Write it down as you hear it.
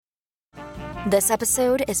This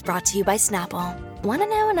episode is brought to you by Snapple. Want to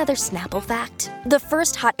know another Snapple fact? The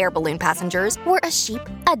first hot air balloon passengers were a sheep,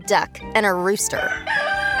 a duck, and a rooster.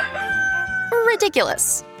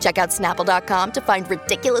 Ridiculous. Check out Snapple.com to find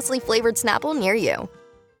ridiculously flavored Snapple near you.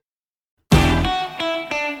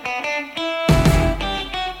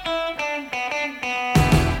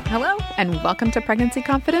 Hello, and welcome to Pregnancy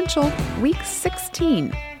Confidential, Week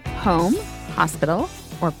 16. Home, hospital,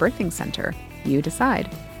 or birthing center? You decide.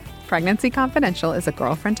 Pregnancy Confidential is a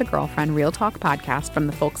girlfriend-to-girlfriend real talk podcast from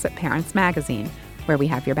the folks at Parents Magazine, where we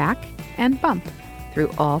have your back and bump through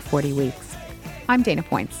all 40 weeks. I'm Dana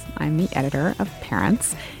Points. I'm the editor of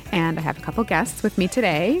Parents, and I have a couple guests with me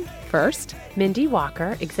today. First, Mindy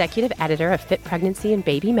Walker, executive editor of Fit Pregnancy and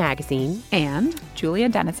Baby Magazine. And Julia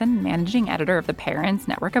Dennison, managing editor of the Parents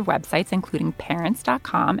network of websites, including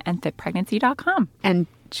parents.com and fitpregnancy.com. And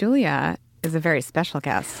Julia is a very special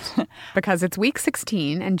guest because it's week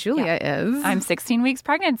 16 and Julia is... I'm 16 weeks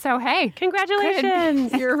pregnant, so hey.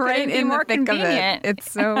 Congratulations. You're right in the thick convenient. of it.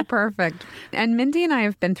 It's so perfect. And Mindy and I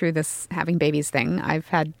have been through this having babies thing. I've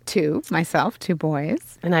had two myself, 2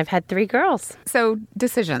 boys. And I've had 3 girls. So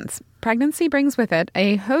decisions. Pregnancy brings with it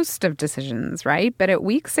a host of decisions, right? But at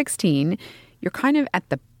week 16, you're kind of at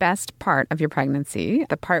the best part of your pregnancy,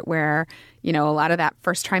 the part where, you know, a lot of that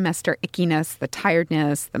first trimester ickiness, the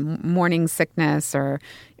tiredness, the morning sickness, or,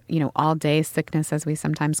 you know, all day sickness, as we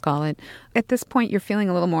sometimes call it. At this point, you're feeling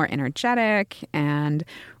a little more energetic and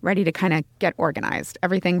ready to kind of get organized.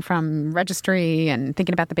 Everything from registry and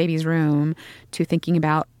thinking about the baby's room to thinking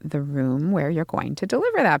about the room where you're going to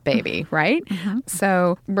deliver that baby, right? Mm-hmm.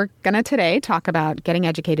 So we're going to today talk about getting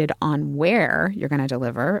educated on where you're going to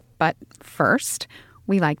deliver. But first,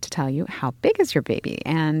 we like to tell you how big is your baby.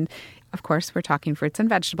 And of course, we're talking fruits and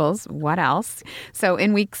vegetables. What else? So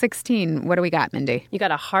in week 16, what do we got, Mindy? You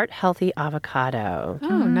got a heart-healthy avocado.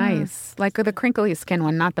 Oh, nice. Like the crinkly skin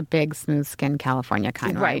one, not the big, smooth skin California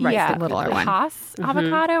kind, right? Yeah. The littler one. Haas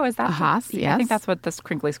avocado, is that? A Haas, yes. I think that's what this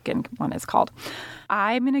crinkly skin one is called.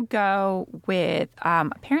 I'm going to go with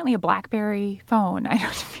apparently a BlackBerry phone. I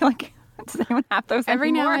don't feel like... Does anyone have those Every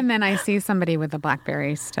anymore? now and then I see somebody with a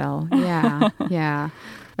BlackBerry still. Yeah, yeah.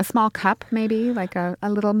 A small cup, maybe, like a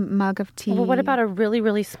little mug of tea. Well, what about a really,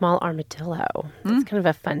 really small armadillo? That's kind of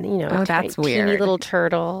a fun, you know, that's weird. Teeny little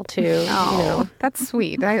turtle, too. Oh, you know. That's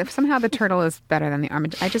sweet. Somehow the turtle is better than the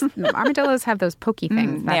armadillo. Armadillos have those pokey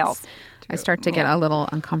things. Nails. I start to get a little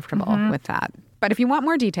uncomfortable with that. But if you want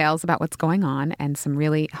more details about what's going on and some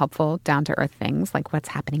really helpful down-to-earth things like what's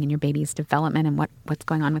happening in your baby's development and what's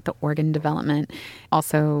going on with the organ development,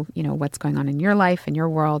 also, you know, what's going on in your life and your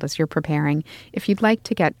world as you're preparing, if you'd like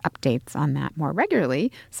to get updates on that more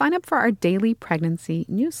regularly, sign up for our daily pregnancy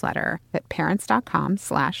newsletter at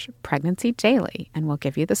parents.com/pregnancydaily, and we'll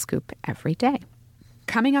give you the scoop every day.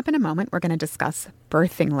 Coming up in a moment, we're going to discuss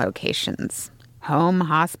birthing locations. Home,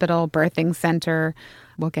 hospital, birthing center.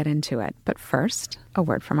 We'll get into it. But first, a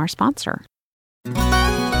word from our sponsor.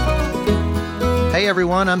 Hey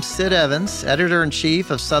everyone, I'm Sid Evans,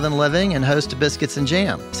 editor-in-chief of Southern Living and host of Biscuits and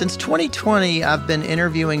Jam. Since 2020, I've been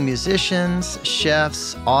interviewing musicians,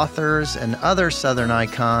 chefs, authors, and other Southern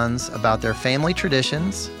icons about their family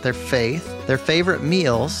traditions, their faith, their favorite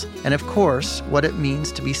meals, and of course, what it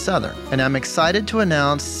means to be Southern. And I'm excited to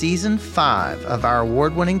announce Season 5 of our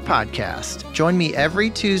award-winning podcast. Join me every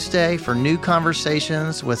Tuesday for new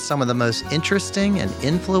conversations with some of the most interesting and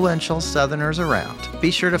influential Southerners around.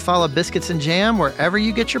 Be sure to follow Biscuits and Jam wherever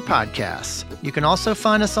you get your podcasts. You can also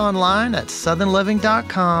find us online at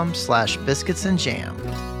southernliving.com/biscuitsandjam.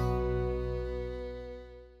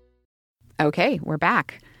 Okay, we're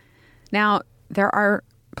back. Now, there are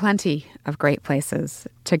plenty of great places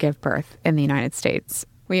to give birth in the United States.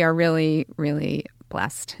 We are really, really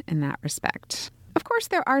blessed in that respect. Of course,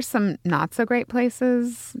 there are some not so great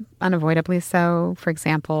places, unavoidably so. For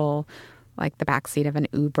example, like the backseat of an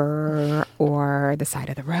Uber or the side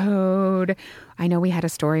of the road. I know we had a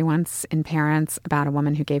story once in Parents about a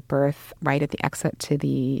woman who gave birth right at the exit to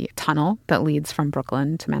the tunnel that leads from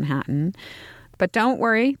Brooklyn to Manhattan. But don't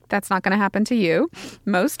worry, that's not going to happen to you.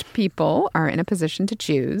 Most people are in a position to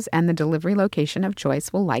choose, and the delivery location of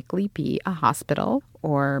choice will likely be a hospital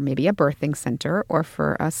or maybe a birthing center, or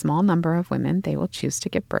for a small number of women, they will choose to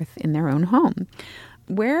give birth in their own home.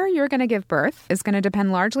 Where you're going to give birth is going to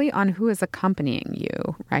depend largely on who is accompanying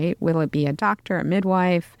you, right? Will it be a doctor, a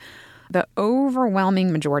midwife? The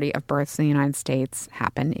overwhelming majority of births in the United States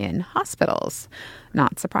happen in hospitals.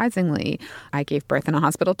 Not surprisingly, I gave birth in a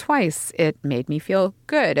hospital twice. It made me feel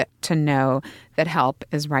good to know that help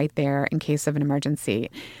is right there in case of an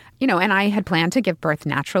emergency. And I had planned to give birth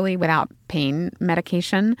naturally without pain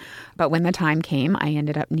medication. But when the time came, I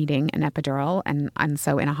ended up needing an epidural. And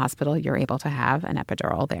so in a hospital, you're able to have an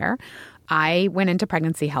epidural there. I went into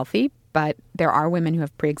pregnancy healthy, but there are women who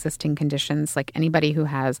have pre-existing conditions, like anybody who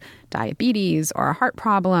has diabetes or a heart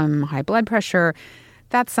problem, high blood pressure.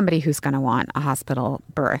 That's somebody who's going to want a hospital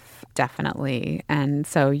birth, definitely. And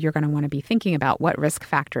so you're going to want to be thinking about what risk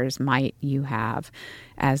factors might you have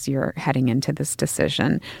as you're heading into this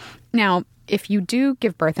decision. Now, if you do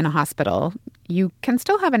give birth in a hospital, you can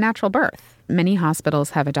still have a natural birth. Many hospitals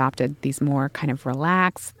have adopted these more kind of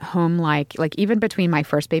relaxed, home-like, like even between my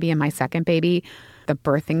first baby and my second baby, the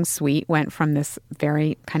birthing suite went from this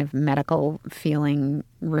very kind of medical feeling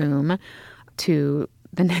room to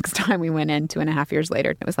the next time we went in 2.5 years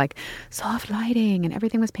later, it was like soft lighting and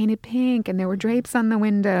everything was painted pink and there were drapes on the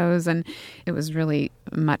windows and it was really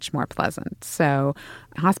much more pleasant. So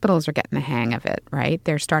hospitals are getting the hang of it, right?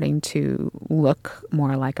 They're starting to look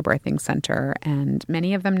more like a birthing center. And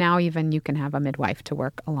many of them now, even you can have a midwife to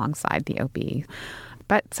work alongside the OB.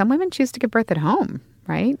 But some women choose to give birth at home,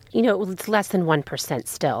 right? It's less than 1%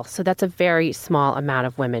 still. So that's a very small amount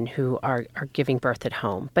of women who are giving birth at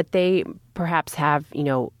home. But they perhaps have,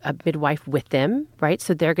 a midwife with them, right?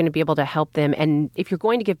 So they're going to be able to help them. And if you're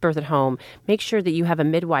going to give birth at home, make sure that you have a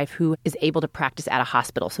midwife who is able to practice at a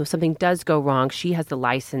hospital. So if something does go wrong, she has the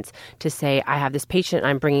license to say, I have this patient,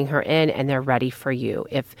 I'm bringing her in, and they're ready for you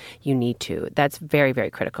if you need to. That's very, very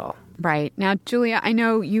critical. Right. Now, Julia, I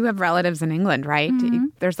know you have relatives in England, right? Mm-hmm.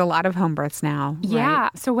 There's a lot of home births now. Yeah.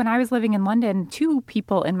 Right? So when I was living in London, 2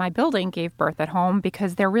 people in my building gave birth at home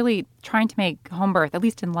because they're really trying to make home birth, at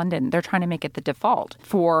least in London, they're trying to make it the default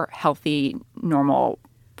for healthy, normal,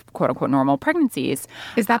 quote-unquote normal pregnancies.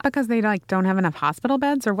 Is that because they don't have enough hospital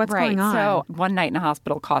beds or what's going on? So one night in a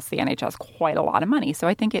hospital costs the NHS quite a lot of money. So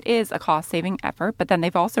I think it is a cost-saving effort. But then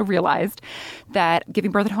they've also realized that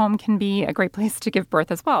giving birth at home can be a great place to give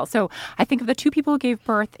birth as well. So I think of the 2 people who gave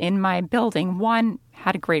birth in my building, one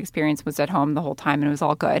had a great experience, was at home the whole time, and it was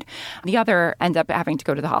all good. The other ended up having to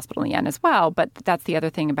go to the hospital in the end as well. But that's the other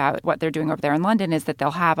thing about what they're doing over there in London is that they'll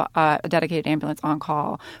have a dedicated ambulance on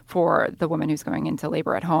call for the woman who's going into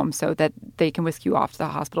labor at home so that they can whisk you off to the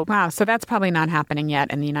hospital. Wow. So that's probably not happening yet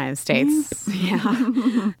in the United States.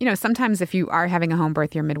 Yeah. Sometimes if you are having a home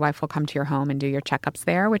birth, your midwife will come to your home and do your checkups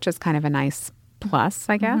there, which is kind of a nice plus,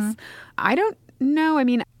 I guess. Mm-hmm. I don't know. I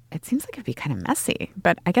mean, it seems like it'd be kind of messy,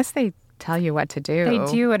 but I guess they tell you what to do.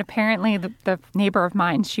 They do. And apparently the neighbor of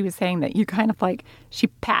mine, she was saying that you kind of she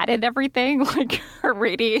patted everything, like her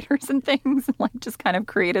radiators and things, and just kind of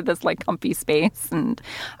created this comfy space. And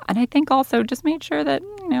I think also just made sure that,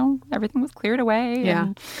 everything was cleared away. Yeah.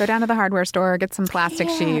 And go down to the hardware store, get some plastic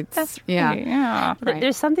sheets. That's right. Yeah. Right.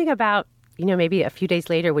 There's something about maybe a few days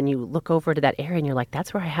later when you look over to that area and you're like,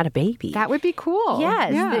 that's where I had a baby. That would be cool.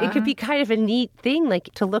 Yes. Yeah. It could be kind of a neat thing,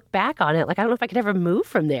 to look back on it. I don't know if I could ever move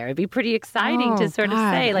from there. It'd be pretty exciting to sort of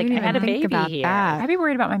say, I had a baby here. I'd be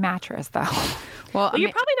worried about my mattress, though. Well,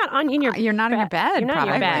 you're probably not in your You're not in your bed. You're not in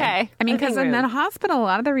your bed. Okay. I mean, because in a hospital, a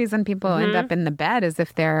lot of the reason people end up in the bed is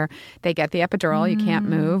if they get the epidural, you can't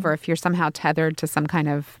move, or if you're somehow tethered to some kind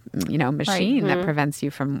of machine that prevents you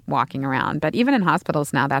from walking around. But even in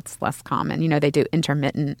hospitals now, that's less common. They do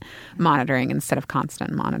intermittent monitoring instead of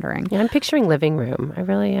constant monitoring. Yeah, I'm picturing living room. I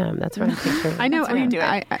really am. That's what I'm picturing. I know.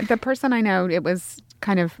 The person I know, it was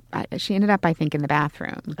kind of. She ended up, I think, in the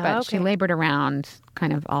bathroom, but she labored around,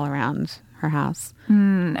 kind of all around her house.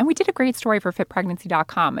 And we did a great story for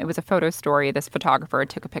fitpregnancy.com. It was a photo story. This photographer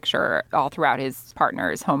took a picture all throughout his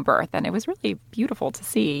partner's home birth, and it was really beautiful to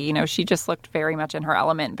see. She just looked very much in her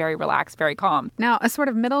element, very relaxed, very calm. Now, a sort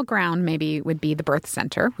of middle ground maybe would be the birth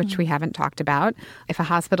center, which we haven't talked about. If a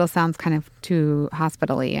hospital sounds kind of too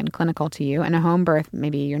hospital-y and clinical to you, and a home birth,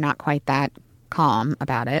 maybe you're not quite that calm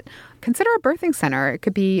about it, consider a birthing center. It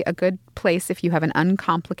could be a good place if you have an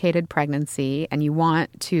uncomplicated pregnancy and you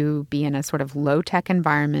want to be in a sort of low-tech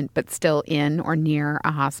environment but still in or near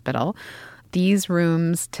a hospital. These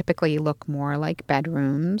rooms typically look more like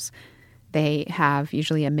bedrooms. They have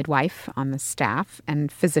usually a midwife on the staff and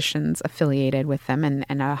physicians affiliated with them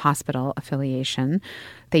and a hospital affiliation.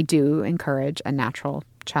 They do encourage a natural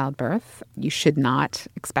childbirth. You should not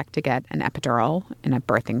expect to get an epidural in a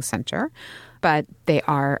birthing center, but they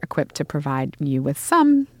are equipped to provide you with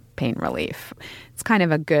some pain relief. It's kind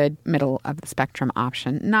of a good middle of the spectrum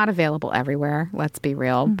option. Not available everywhere, let's be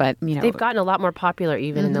real, but they've gotten a lot more popular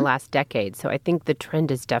even in the last decade. So I think the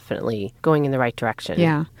trend is definitely going in the right direction.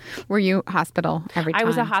 Yeah. Were you hospital every time? I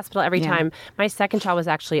was a hospital every time. My second child was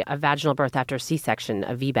actually a vaginal birth after a C-section,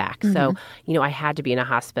 a VBAC. So, I had to be in a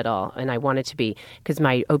hospital, and I wanted to be because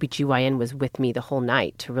my OBGYN was with me the whole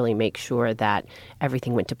night to really make sure that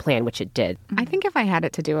everything went to plan, which it did. I think if I had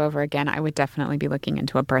it to do over again, I would definitely be looking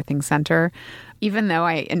into a birthing center, even though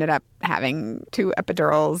I ended up having 2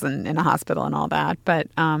 epidurals and in a hospital and all that. But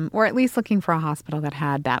or at least looking for a hospital that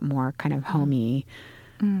had that more kind of homey,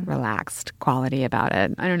 relaxed quality about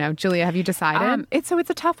it. I don't know. Julia, have you decided? It's a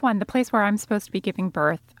tough one. The place where I'm supposed to be giving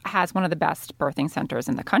birth has one of the best birthing centers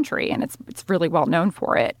in the country, and it's really well known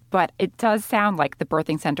for it. But it does sound like the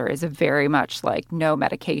birthing center is very much like no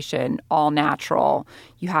medication, all natural.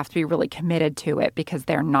 You have to be really committed to it because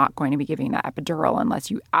they're not going to be giving that epidural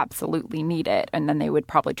unless you absolutely need it. And then they would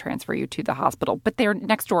probably transfer you to the hospital. But they're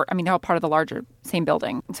next door. I mean, they're all part of the larger same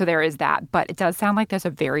building. So there is that. But it does sound like there's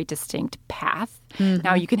a very distinct path.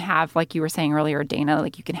 Now, you can have, like you were saying earlier, Dana,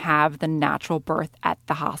 like you can have the natural birth at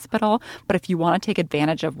the hospital. But if you want to take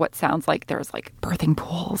advantage of what sounds like there's like birthing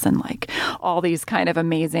pools and like all these kind of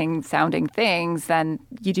amazing sounding things, then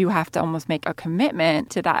you do have to almost make a commitment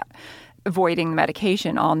to that avoiding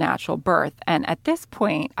medication, all natural birth. And at this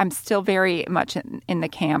point, I'm still very much in the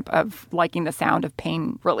camp of liking the sound of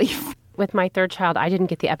pain relief. With my third child, I didn't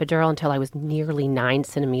get the epidural until I was nearly 9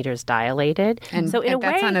 centimeters dilated. And so in a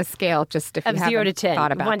that's way, on a scale just if you of 0 to 10,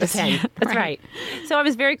 thought about 1 to 10. That's right. So I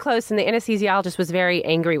was very close, and the anesthesiologist was very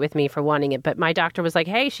angry with me for wanting it. But my doctor was like,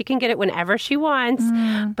 hey, she can get it whenever she wants.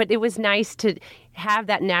 But it was nice to have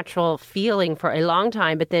that natural feeling for a long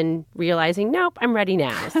time, but then realizing, nope, I'm ready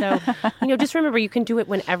now. So, just remember, you can do it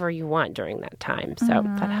whenever you want during that time. So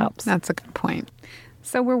that helps. That's a good point.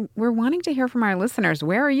 So we're wanting to hear from our listeners.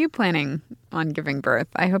 Where are you planning on giving birth?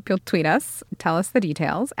 I hope you'll tweet us. Tell us the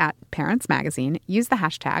details at Parents Magazine. Use the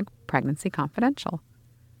hashtag PregnancyConfidential.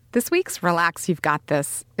 This week's Relax, You've Got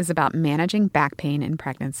This is about managing back pain in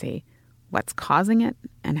pregnancy, what's causing it,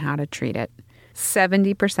 and how to treat it.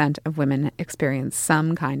 70% of women experience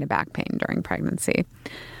some kind of back pain during pregnancy.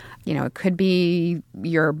 It could be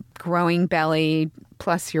your growing belly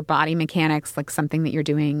plus your body mechanics, like something that you're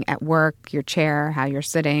doing at work, your chair, how you're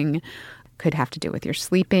sitting. Could have to do with your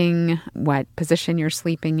sleeping, what position you're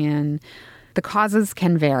sleeping in. The causes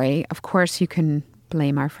can vary. Of course, you can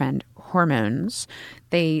blame our friend hormones.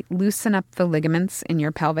 They loosen up the ligaments in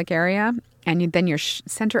your pelvic area, and then your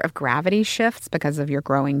center of gravity shifts because of your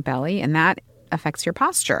growing belly, and that affects your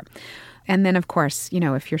posture. And then, of course,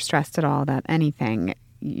 if you're stressed at all about anything,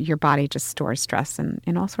 your body just stores stress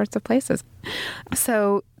in all sorts of places.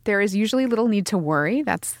 So there is usually little need to worry.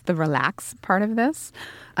 That's the relax part of this,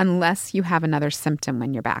 unless you have another symptom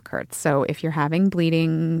when your back hurts. So if you're having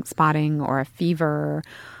bleeding, spotting, or a fever,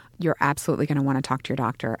 you're absolutely going to want to talk to your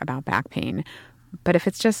doctor about back pain. But if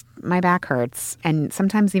it's just my back hurts, and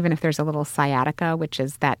sometimes even if there's a little sciatica, which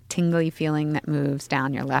is that tingly feeling that moves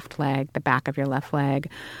down your left leg, the back of your left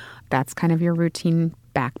leg, that's kind of your routine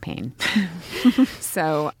back pain.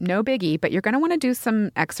 So no biggie, but you're going to want to do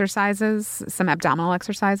some exercises, some abdominal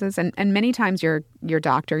exercises. And many times your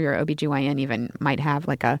doctor, your OBGYN even might have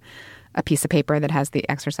like a piece of paper that has the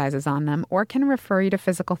exercises on them, or can refer you to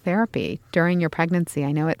physical therapy during your pregnancy.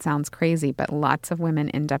 I know it sounds crazy, but lots of women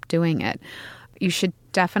end up doing it. You should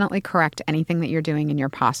definitely correct anything that you're doing in your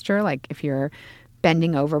posture. Like if you're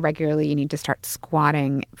bending over regularly, you need to start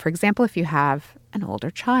squatting. For example, if you have an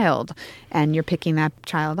older child and you're picking that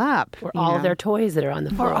child up. Or all of their toys that are on the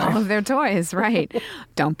floor. Or all of their toys, right.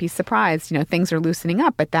 Don't be surprised. Things are loosening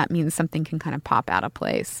up, but that means something can kind of pop out of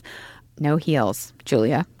place. No heels,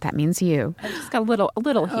 Julia. That means you. Just got a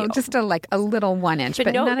little heel. Just a little 1 inch.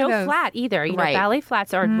 But none no of those, flat either. Right. Ballet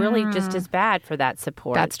flats are really just as bad for that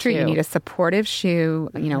support. That's true. Too. You need a supportive shoe.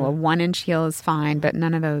 A 1 inch heel is fine, but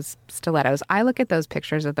none of those stilettos. I look at those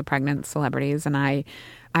pictures of the pregnant celebrities and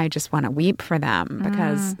I just want to weep for them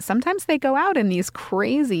because sometimes they go out in these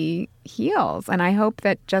crazy heels. And I hope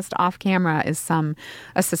that just off camera is some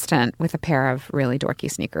assistant with a pair of really dorky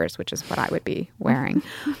sneakers, which is what I would be wearing.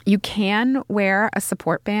 You can wear a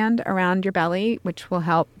support band around your belly, which will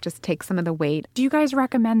help just take some of the weight. Do you guys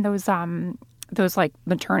recommend those like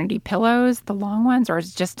maternity pillows, the long ones, or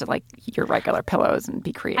is it just like your regular pillows and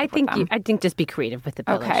be creative with them? I think just be creative with the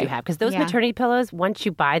pillows you have. Because those Yeah. maternity pillows, once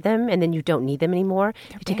you buy them and then you don't need them anymore,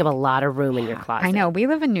 they take up a lot of room in your closet. I know. We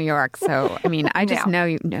live in New York, so I mean, I just know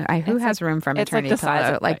who has room for a it's like maternity the size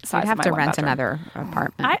pillow? of- Like size you'd have of to my rent one-bedroom. another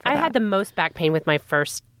apartment. I had the most back pain with my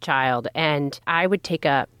first child, and I would take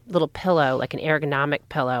a little pillow, like an ergonomic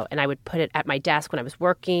pillow, and I would put it at my desk when I was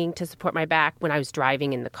working to support my back. When I was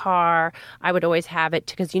driving in the car, I would always have it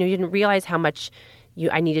because, you didn't realize how much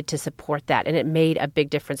I needed to support that, and it made a big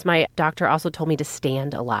difference. My doctor also told me to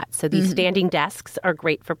stand a lot. So these standing desks are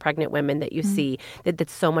great for pregnant women that you see.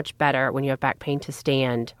 That's so much better when you have back pain to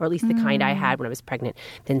stand, or at least the kind I had when I was pregnant,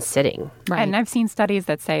 than sitting. Right. And I've seen studies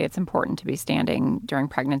that say it's important to be standing during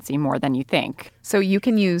pregnancy more than you think. So you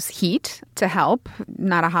can use heat to help,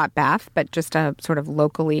 not a hot bath, but just a sort of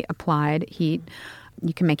locally applied heat.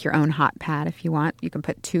 You can make your own hot pad if you want. You can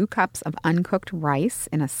put 2 cups of uncooked rice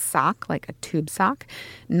in a sock, like a tube sock,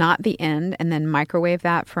 knot the end, and then microwave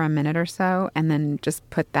that for a minute or so, and then just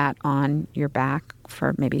put that on your back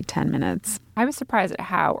for maybe 10 minutes. I was surprised at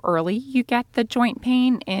how early you get the joint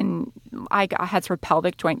pain. I had sort of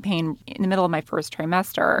pelvic joint pain in the middle of my first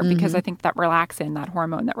trimester because I think that relaxin, that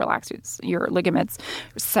hormone that relaxes your ligaments,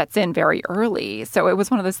 sets in very early. So it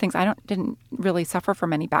was one of those things. I didn't really suffer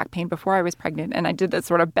from any back pain before I was pregnant, and I did this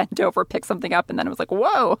sort of bent over, pick something up, and then it was like,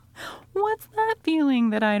 whoa, what's that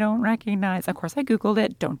feeling that I don't recognize? Of course, I Googled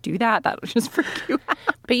it. Don't do that. That was just freak you out.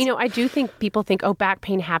 But, I do think people think, back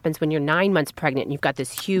pain happens when you're 9 months pregnant and you've got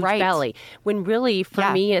this huge belly. When really, for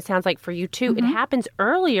me, and it sounds like for you too, it happens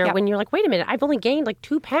earlier when you're like, wait a minute, I've only gained like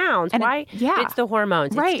 2 pounds. And why? It's the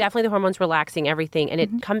hormones. It's definitely the hormones relaxing everything. And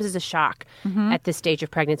it comes as a shock at this stage of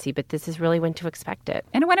pregnancy. But this is really when to expect it.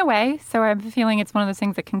 And it went away. So I have a feeling it's one of those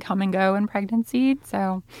things that can come and go in pregnancy.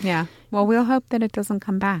 So, yeah. Well, we'll hope that it doesn't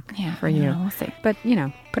come back for you. We'll see. But,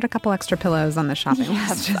 put a couple extra pillows on the shopping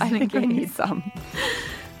list. I think I need some.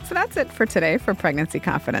 So that's it for today for Pregnancy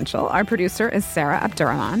Confidential. Our producer is Sarah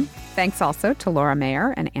Abdurrahman. Thanks also to Laura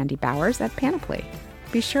Mayer and Andy Bowers at Panoply.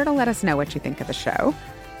 Be sure to let us know what you think of the show.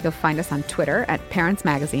 You'll find us on Twitter at Parents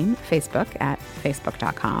Magazine, Facebook at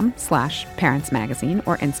facebook.com/Parents Magazine,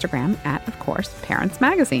 or Instagram at, of course, Parents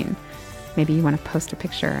Magazine. Maybe you want to post a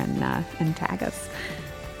picture and tag us.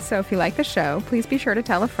 So if you like the show, please be sure to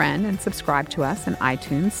tell a friend and subscribe to us in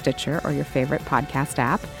iTunes, Stitcher, or your favorite podcast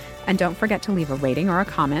app. And don't forget to leave a rating or a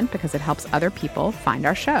comment because it helps other people find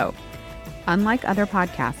our show. Unlike other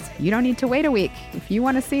podcasts, you don't need to wait a week. If you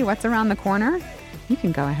want to see what's around the corner, you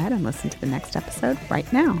can go ahead and listen to the next episode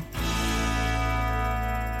right now.